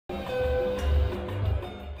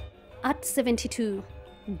At 72,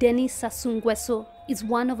 Dennis Sassou Nguesso is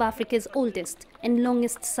one of Africa's oldest and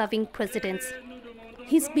longest-serving presidents.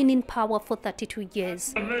 He's been in power for 32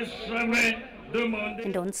 years.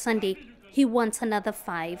 And on Sunday, he wants another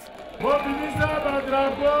 5.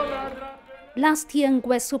 Last year,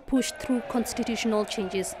 Nguesso pushed through constitutional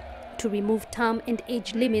changes to remove term and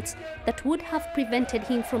age limits that would have prevented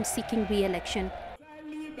him from seeking re-election.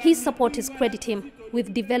 His supporters credit him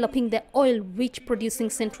with developing the oil-rich producing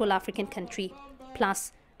Central African country,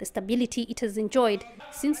 plus the stability it has enjoyed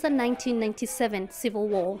since the 1997 civil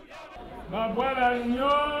war.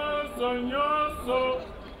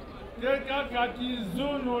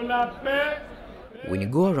 When you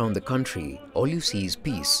go around the country, all you see is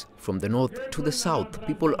peace. From the north to the south,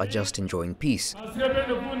 people are just enjoying peace.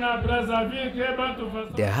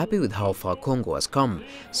 They are happy with how far Congo has come.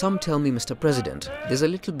 Some tell me, Mr. President, there's a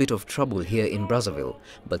little bit of trouble here in Brazzaville,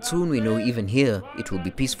 but soon we know even here it will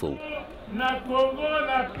be peaceful.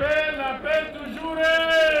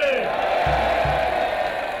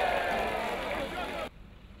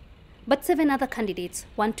 But 7 other candidates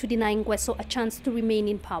want to deny Nguesso a chance to remain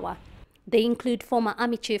in power. They include former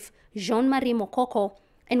Army Chief Jean-Marie Mokoko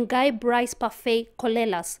and Guy Brice Parfait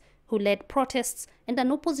Colelas, who led protests and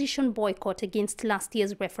an opposition boycott against last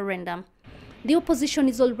year's referendum. The opposition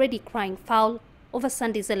is already crying foul over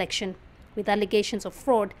Sunday's election, with allegations of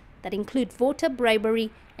fraud that include voter bribery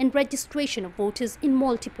and registration of voters in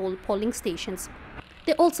multiple polling stations.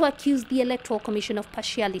 They also accuse the Electoral Commission of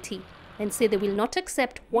partiality and say they will not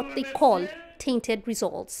accept what they call tainted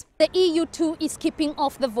results. The EU too is keeping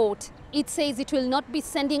off the vote. It says it will not be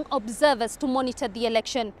sending observers to monitor the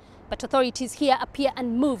election, but authorities here appear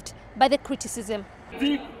unmoved by the criticism.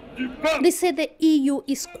 They say the EU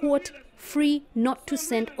is, quote, free not to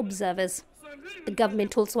send observers. The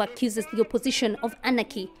government also accuses the opposition of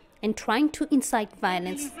anarchy and trying to incite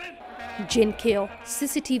violence. Jane Kiyo,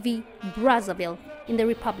 CCTV, Brazzaville, in the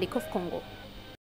Republic of Congo.